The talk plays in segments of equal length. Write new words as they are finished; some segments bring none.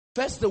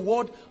First the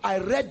word, I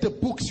read the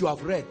books you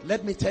have read.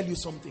 Let me tell you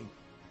something.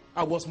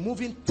 I was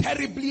moving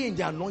terribly in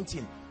the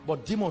anointing,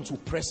 but demons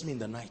would press me in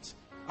the night.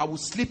 I would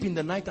sleep in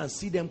the night and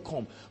see them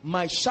come.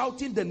 My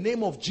shouting the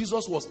name of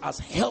Jesus was as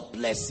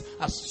helpless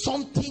as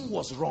something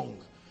was wrong.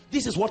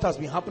 This is what has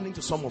been happening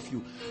to some of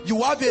you.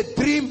 You have a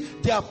dream,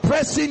 they are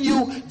pressing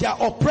you, they are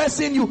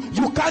oppressing you.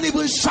 You can't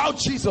even shout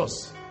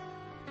Jesus.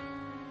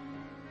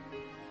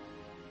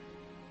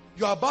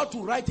 You are about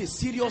to write a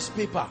serious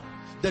paper.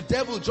 The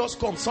devil just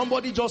comes.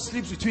 Somebody just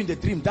sleeps with you in the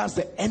dream. That's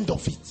the end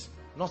of it.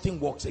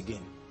 Nothing works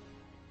again.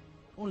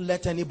 Don't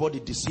let anybody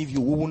deceive you.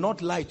 We will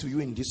not lie to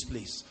you in this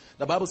place.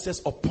 The Bible says,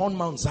 upon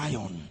Mount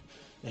Zion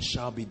there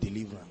shall be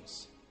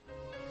deliverance.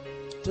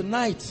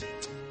 Tonight,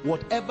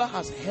 whatever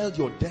has held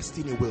your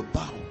destiny will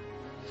bow.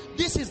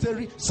 This is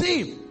the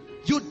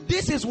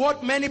this is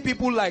what many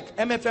people like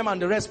MFM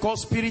and the rest call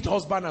spirit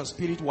husband and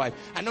spirit wife.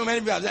 I know many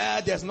people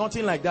say, there's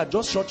nothing like that.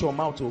 Just shut your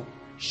mouth. Oh,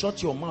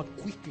 shut your mouth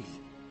quickly.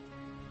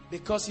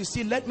 Because you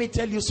see, let me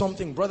tell you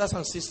something, brothers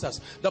and sisters.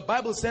 The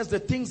Bible says the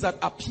things that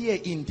appear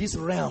in this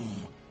realm,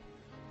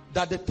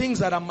 that the things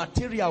that are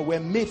material were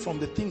made from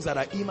the things that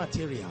are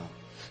immaterial.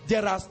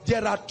 There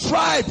are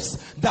tribes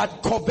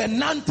that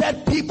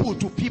covenanted people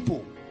to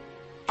people.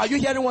 Are you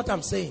hearing what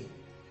I'm saying?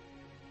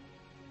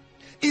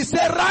 He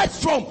said, right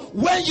from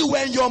when you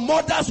were in your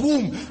mother's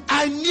womb,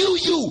 I knew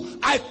you,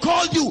 I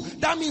called you.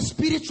 That means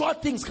spiritual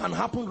things can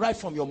happen right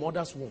from your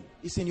mother's womb.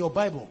 It's in your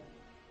Bible.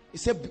 He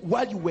said,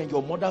 while you were in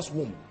your mother's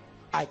womb,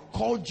 I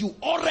called you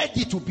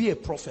already to be a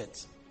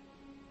prophet.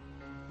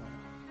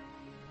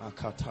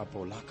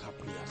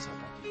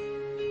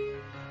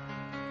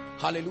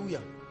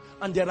 Hallelujah.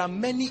 And there are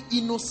many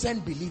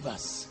innocent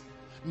believers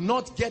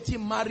not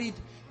getting married,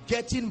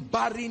 getting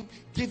barren,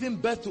 giving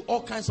birth to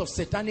all kinds of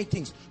satanic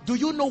things. Do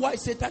you know why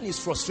Satan is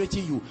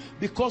frustrating you?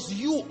 Because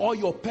you or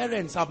your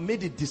parents have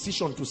made a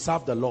decision to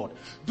serve the Lord.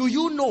 Do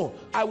you know,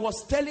 I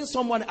was telling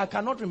someone, I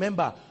cannot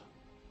remember,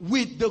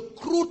 with the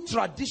crude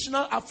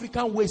traditional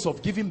African ways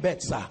of giving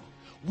birth, sir,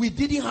 we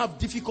didn't have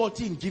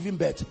difficulty in giving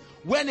birth.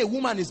 When a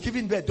woman is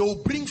giving birth, they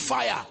will bring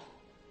fire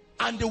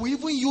and they will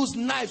even use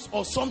knives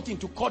or something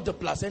to cut the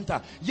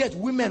placenta. Yet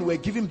women were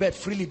giving birth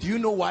freely. Do you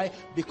know why?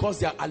 Because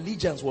their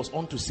allegiance was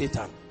unto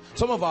Satan.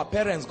 Some of our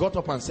parents got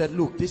up and said,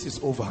 look, this is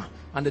over.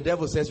 And the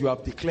devil says, you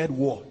have declared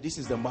war. This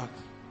is the mark.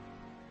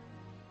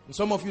 And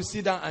some of you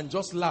sit down and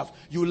just laugh.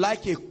 You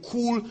like a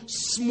cool,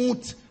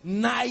 smooth,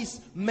 nice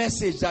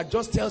message that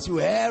just tells you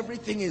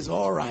everything is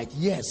all right.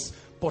 Yes,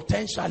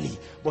 potentially.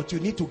 But you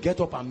need to get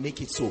up and make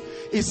it so.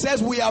 It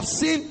says, we have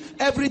seen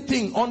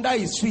everything under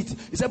his feet.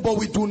 He said, but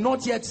we do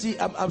not yet see.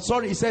 I'm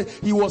sorry. He said,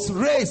 he was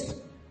raised,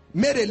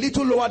 made a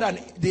little lower than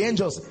the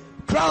angels,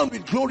 crowned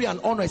with glory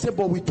and honor. He said,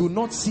 but we do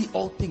not see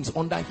all things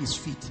under his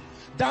feet.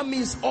 That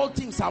means all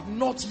things have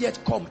not yet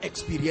come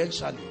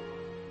experientially.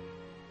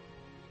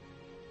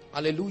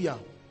 Hallelujah.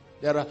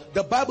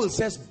 The Bible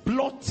says,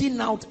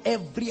 blotting out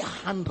every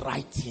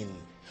handwriting.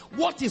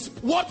 What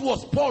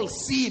was Paul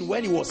seeing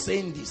when he was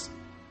saying this?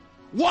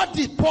 What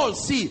did Paul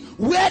see?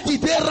 Where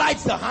did they write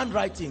the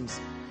handwritings?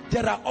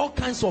 There are all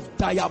kinds of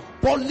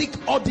diabolic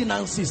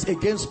ordinances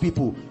against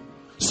people.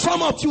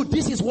 Some of you,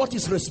 this is what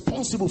is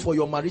responsible for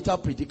your marital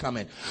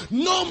predicament.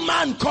 No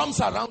man comes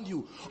around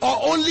you, or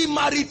only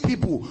married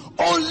people.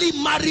 Only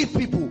married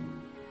people.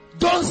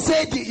 Don't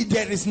say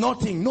there is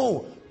nothing.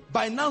 No.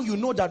 By now you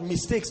know that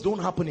mistakes don't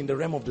happen in the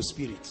realm of the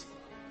spirit.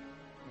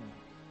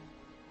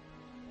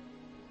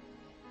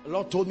 The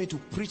Lord told me to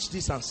preach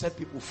this and set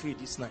people free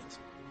this night.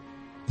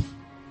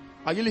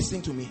 Are you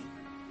listening to me?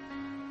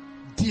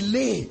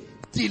 Delay.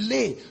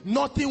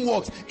 Nothing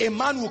works. A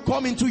man will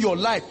come into your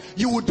life.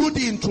 You will do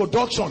the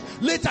introduction.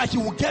 Later he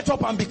will get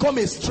up and become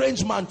a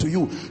strange man to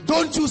you.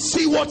 Don't you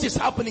see what is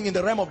happening in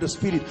the realm of the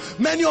spirit?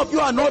 Many of you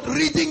are not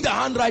reading the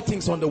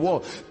handwritings on the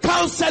wall.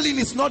 Counseling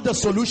is not the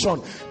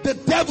solution. The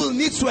devil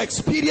needs to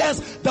experience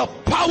the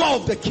power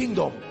of the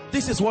kingdom.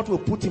 This is what will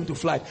put him to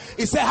flight.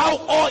 He said, how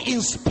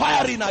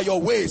awe-inspiring are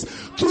your ways.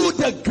 Through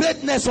the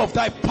greatness of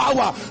thy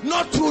power,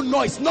 not through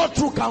noise, not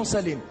through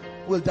counseling,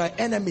 will thy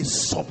enemies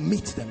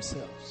submit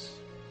themselves.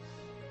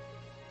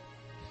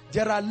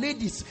 There are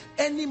ladies,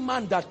 any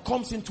man that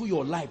comes into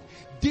your life,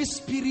 this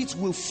spirit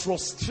will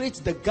frustrate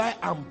the guy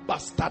and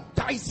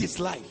bastardize his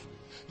life.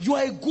 You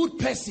are a good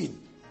person.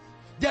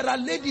 There are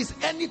ladies,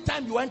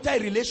 anytime you enter a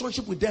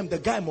relationship with them, the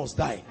guy must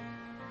die.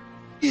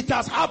 It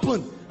has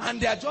happened,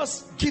 and they are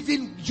just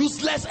giving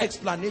useless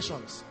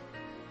explanations.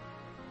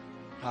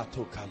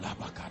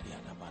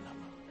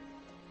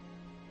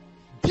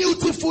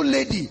 Beautiful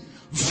lady,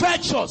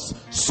 virtuous,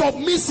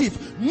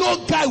 submissive,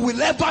 no guy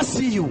will ever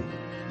see you.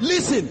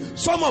 Listen,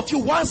 some of you,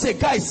 once a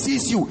guy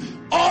sees you,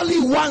 all he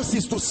wants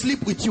is to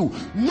sleep with you.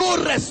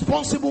 No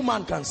responsible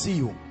man can see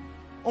you.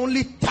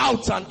 Only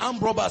touts and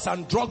armed robbers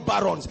and drug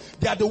barons,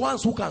 they are the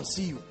ones who can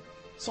see you.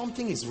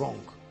 Something is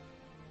wrong.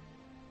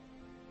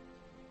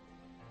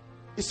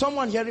 Is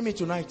someone hearing me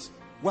tonight?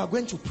 We are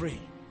going to pray.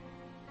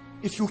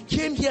 If you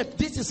came here,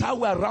 this is how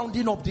we are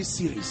rounding up this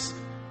series.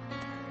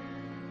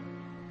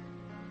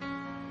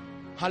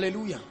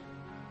 Hallelujah.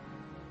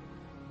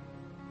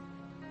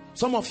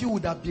 Some of you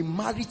would have been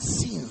married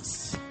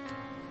since,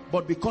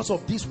 but because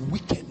of this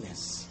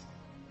wickedness,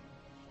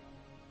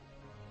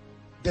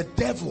 the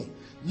devil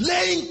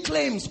laying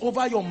claims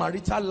over your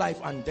marital life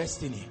and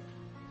destiny.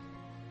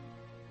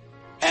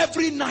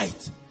 Every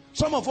night,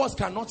 some of us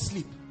cannot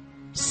sleep.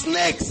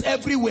 Snakes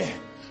everywhere,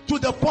 to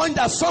the point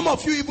that some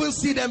of you even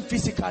see them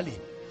physically.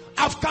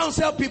 I've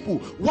counseled people.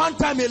 One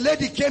time a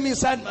lady came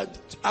inside,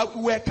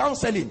 we were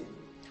counseling.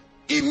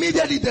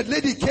 Immediately the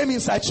lady came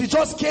inside. She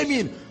just came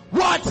in.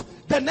 What?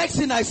 The next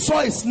thing I saw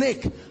a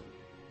snake.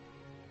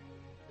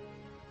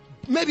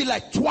 Maybe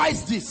like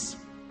twice this,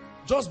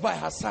 just by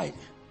her side.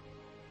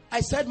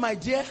 I said, my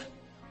dear,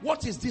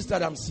 what is this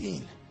that I'm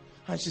seeing?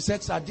 And she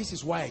said, sir, this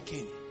is why I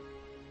came.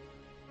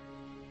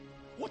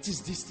 What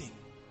is this thing?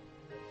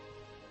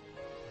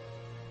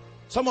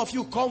 Some of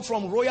you come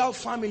from royal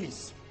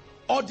families.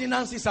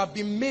 Ordinances have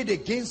been made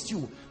against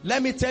you.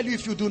 Let me tell you,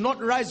 if you do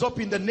not rise up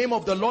in the name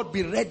of the Lord,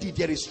 be ready,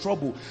 there is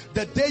trouble.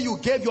 The day you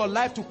gave your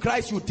life to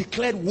Christ, you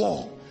declared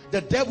war.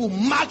 The devil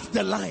marked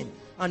the line,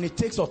 and it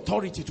takes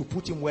authority to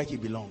put him where he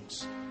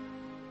belongs.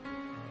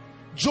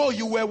 Joe,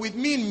 you were with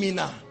me in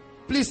Mina.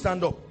 Please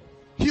stand up.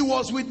 He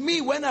was with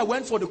me when I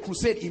went for the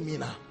crusade in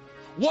Mina.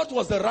 What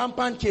was the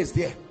rampant case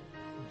there?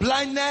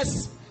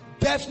 Blindness,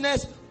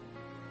 deafness.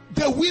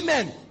 The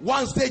women,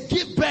 once they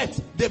give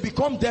birth, they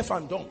become deaf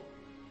and dumb.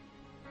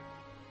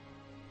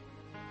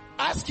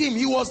 Ask him,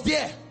 he was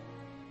there.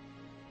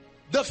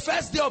 The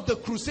first day of the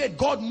crusade,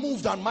 God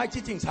moved and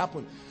mighty things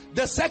happened.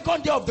 The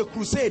second day of the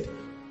crusade,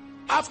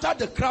 after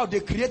the crowd,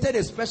 they created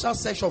a special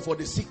section for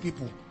the sick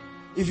people.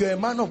 If you're a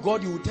man of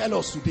God, you will tell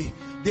us today.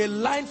 They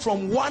lined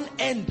from one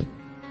end,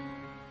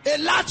 a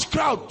large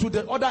crowd, to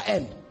the other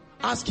end.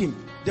 Ask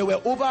him. There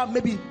were over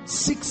maybe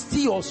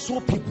 60 or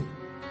so people.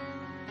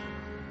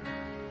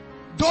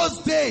 Those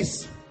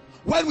days,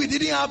 when we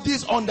didn't have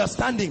this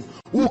understanding,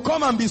 we'll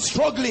come and be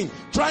struggling,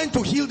 trying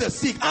to heal the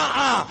sick.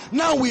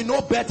 Now we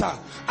know better.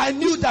 I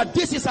knew that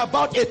this is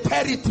about a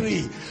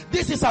territory.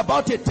 This is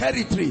about a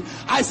territory.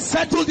 I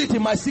settled it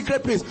in my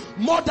secret place.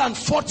 More than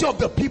 40 of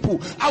the people,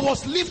 I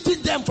was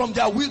lifting them from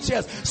their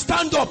wheelchairs.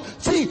 Stand up.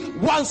 See,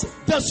 once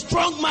the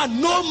strong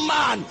man, no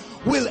man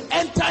will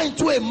enter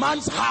into a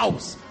man's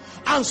house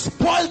and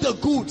spoil the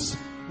goods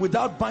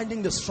without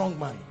binding the strong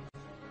man.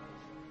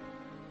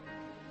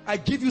 I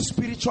give you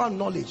spiritual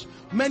knowledge.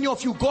 Many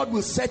of you, God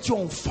will set you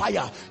on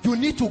fire. You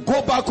need to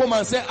go back home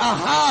and say,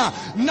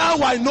 aha, now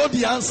I know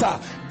the answer.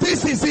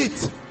 This is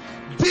it.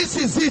 This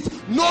is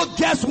it. No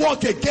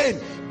guesswork again.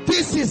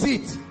 This is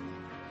it.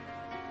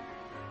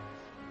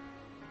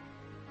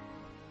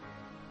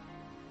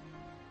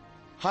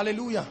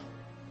 Hallelujah.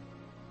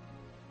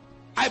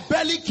 I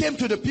barely came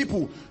to the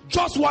people.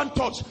 Just one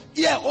touch.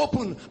 Ear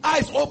open,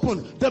 eyes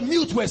open. The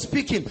mute were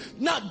speaking.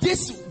 Now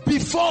this,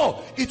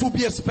 before, it would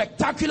be a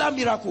spectacular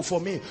miracle for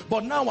me.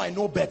 But now I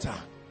know better.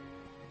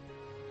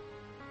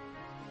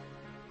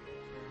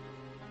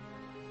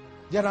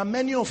 There are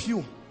many of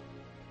you.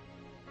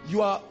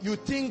 You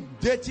think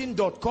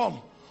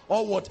dating.com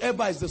or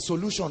whatever is the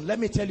solution. Let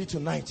me tell you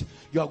tonight,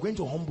 you are going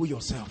to humble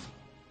yourself.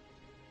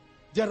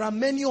 There are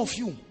many of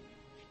you.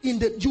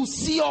 You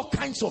see all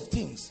kinds of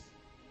things.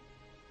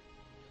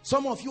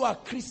 Some of you are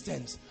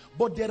Christians,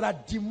 but there are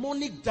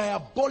demonic,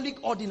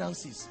 diabolic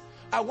ordinances.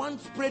 I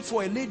once prayed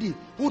for a lady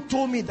who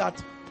told me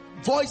that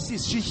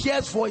voices, she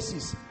hears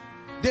voices.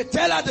 They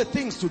tell her the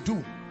things to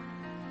do.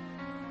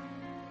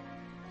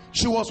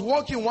 She was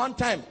walking one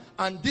time,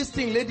 and this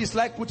thing ladies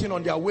like putting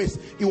on their waist,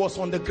 it was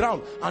on the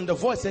ground, and the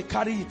voice said,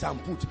 carry it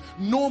and put.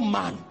 No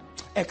man,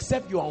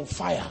 except you are on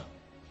fire.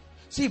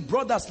 See,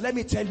 brothers, let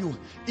me tell you,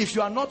 if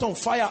you are not on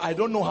fire, I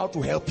don't know how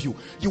to help you.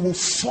 You will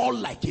fall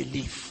like a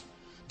leaf.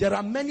 There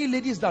are many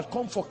ladies that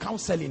come for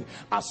counseling.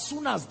 As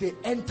soon as they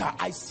enter,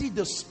 I see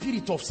the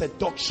spirit of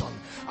seduction.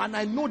 And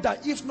I know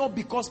that if not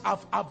because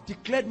I've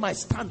declared my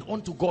stand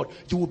unto God,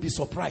 you will be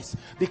surprised.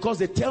 Because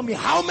they tell me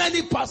how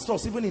many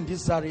pastors, even in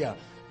this area,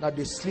 that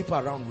they sleep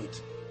around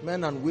with.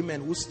 Men and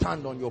women who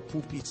stand on your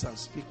pulpits and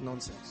speak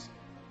nonsense.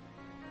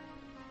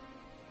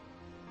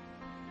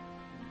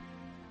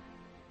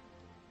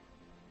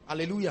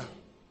 Hallelujah.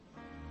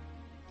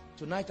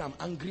 Tonight I'm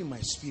angry in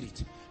my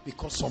spirit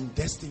because some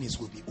destinies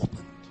will be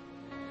opened.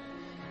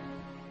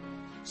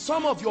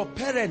 Some of your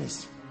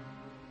parents,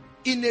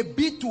 in a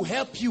bid to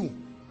help you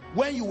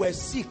when you were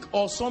sick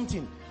or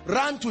something,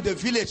 ran to the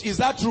village. Is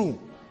that true?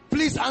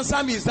 Please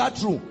answer me, is that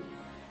true?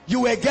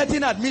 You were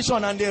getting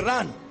admission and they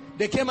ran.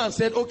 They came and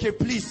said, okay,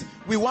 please,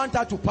 we want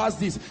her to pass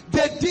this.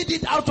 They did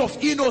it out of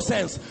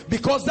innocence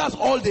because that's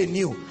all they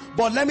knew.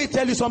 But let me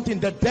tell you something,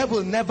 the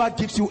devil never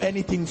gives you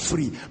anything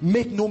free.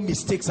 Make no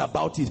mistakes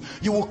about it.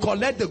 You will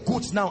collect the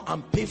goods now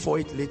and pay for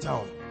it later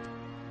on.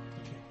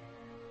 Okay.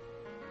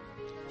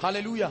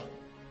 Hallelujah.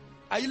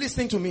 Are you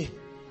listening to me?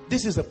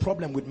 This is the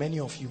problem with many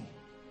of you.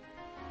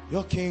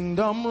 Your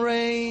kingdom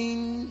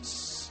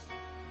reigns.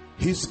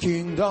 His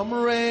kingdom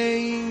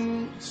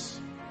reigns.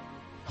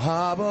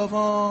 Above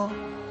all.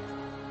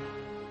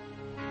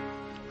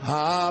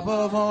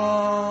 Above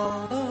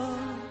all.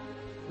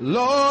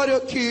 Lord, your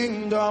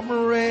kingdom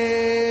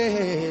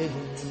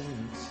reigns.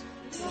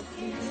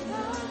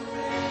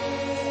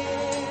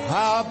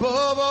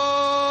 Above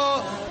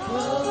all,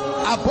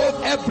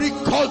 above every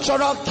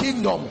cultural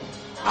kingdom,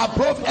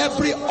 above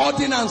every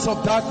ordinance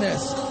of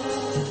darkness,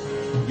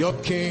 your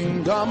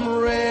kingdom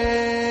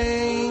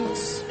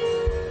reigns.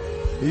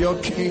 Your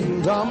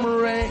kingdom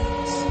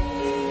reigns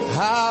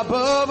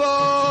above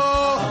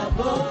all,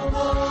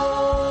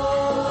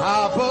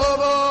 above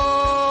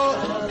all,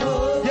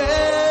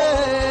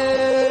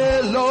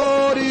 yeah,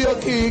 Lord, your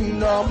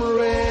kingdom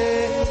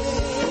reigns.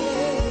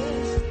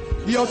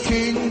 Your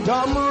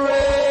kingdom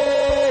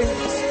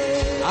reigns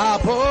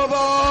above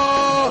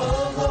all.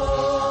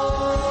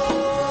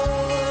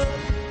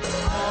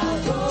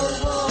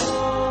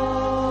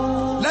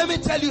 Let me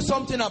tell you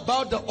something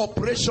about the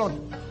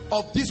operation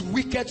of these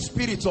wicked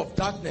spirits of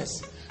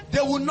darkness.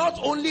 They will not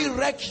only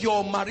wreck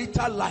your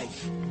marital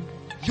life,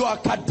 your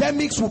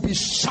academics will be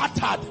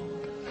shattered,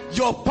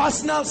 your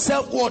personal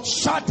self-worth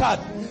shattered,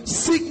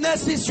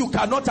 sicknesses you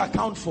cannot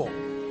account for.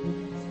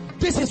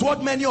 This is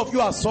what many of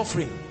you are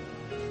suffering.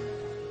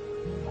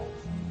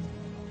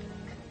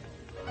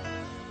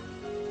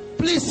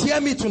 Please hear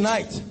me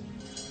tonight.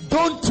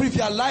 Don't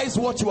trivialize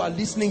what you are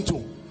listening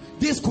to.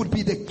 This could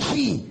be the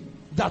key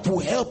that will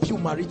help you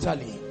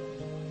maritally.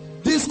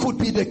 This could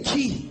be the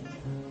key.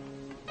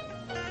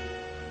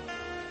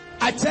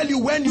 I tell you,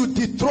 when you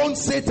dethrone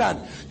Satan,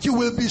 you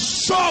will be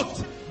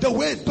shocked the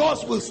way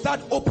doors will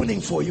start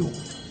opening for you.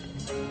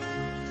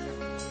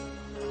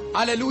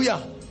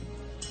 Hallelujah.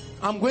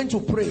 I'm going to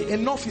pray.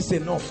 Enough is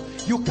enough.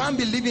 You can't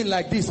be living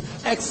like this.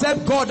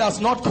 Except God has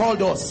not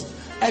called us,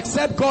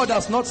 except God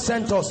has not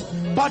sent us.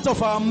 Part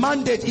of our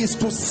mandate is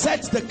to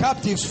set the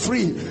captives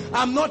free.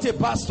 I'm not a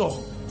pastor.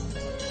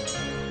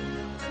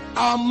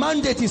 Our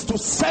mandate is to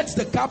set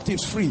the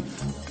captives free.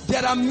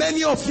 There are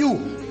many of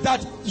you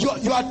that you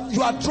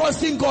are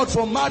trusting God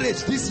for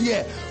marriage this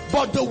year,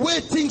 but the way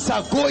things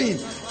are going,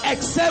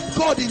 except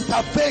God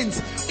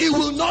intervenes, it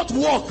will not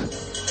work.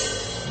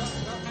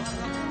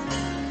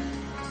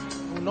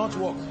 It will not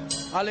work.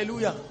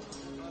 Hallelujah.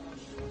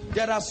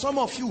 There are some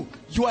of you,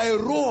 you are a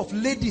row of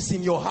ladies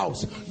in your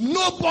house.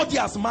 Nobody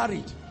has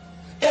married.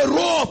 A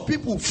row of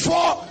people,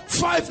 4,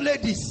 5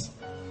 ladies.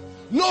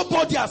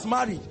 Nobody has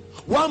married.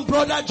 One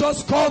brother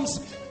just comes,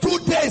 2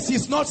 days,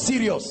 he's not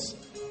serious.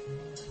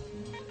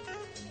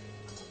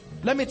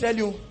 Let me tell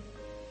you,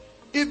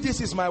 if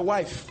this is my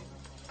wife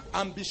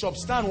and Bishop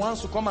Stan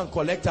wants to come and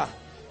collect her,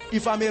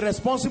 if I'm a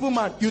responsible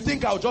man, you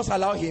think I'll just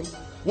allow him?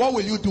 What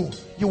will you do?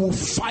 You will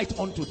fight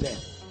unto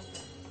death.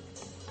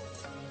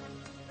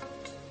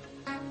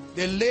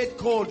 They laid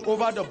cold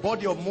over the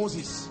body of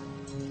Moses.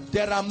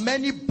 There are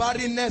many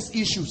barrenness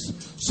issues.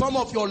 Some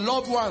of your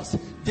loved ones,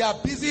 they are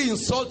busy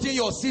insulting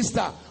your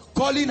sister,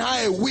 calling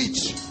her a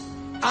witch.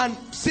 And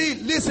see,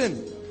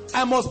 listen,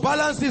 I must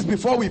balance this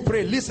before we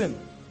pray. Listen,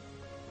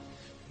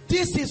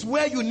 this is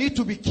where you need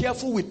to be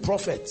careful with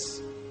prophets,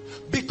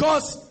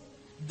 because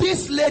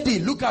this lady,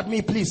 look at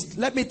me please,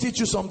 let me teach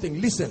you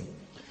something. Listen,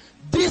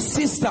 this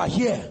sister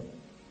here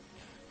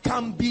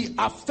can be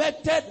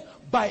affected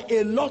by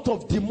a lot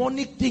of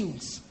demonic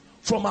things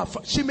from her.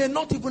 She may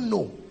not even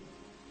know.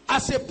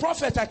 As a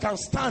prophet, I can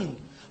stand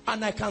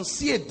and I can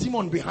see a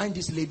demon behind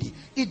this lady.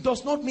 It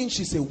does not mean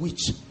she's a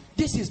witch.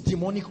 This is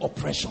demonic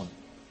oppression.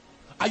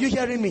 Are you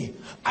hearing me?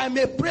 I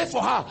may pray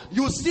for her.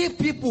 You see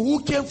people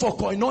who came for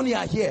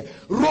koinonia here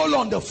roll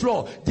on the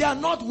floor. They are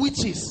not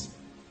witches.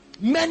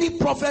 Many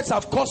prophets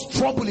have caused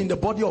trouble in the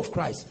body of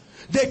Christ.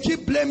 They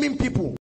keep blaming people.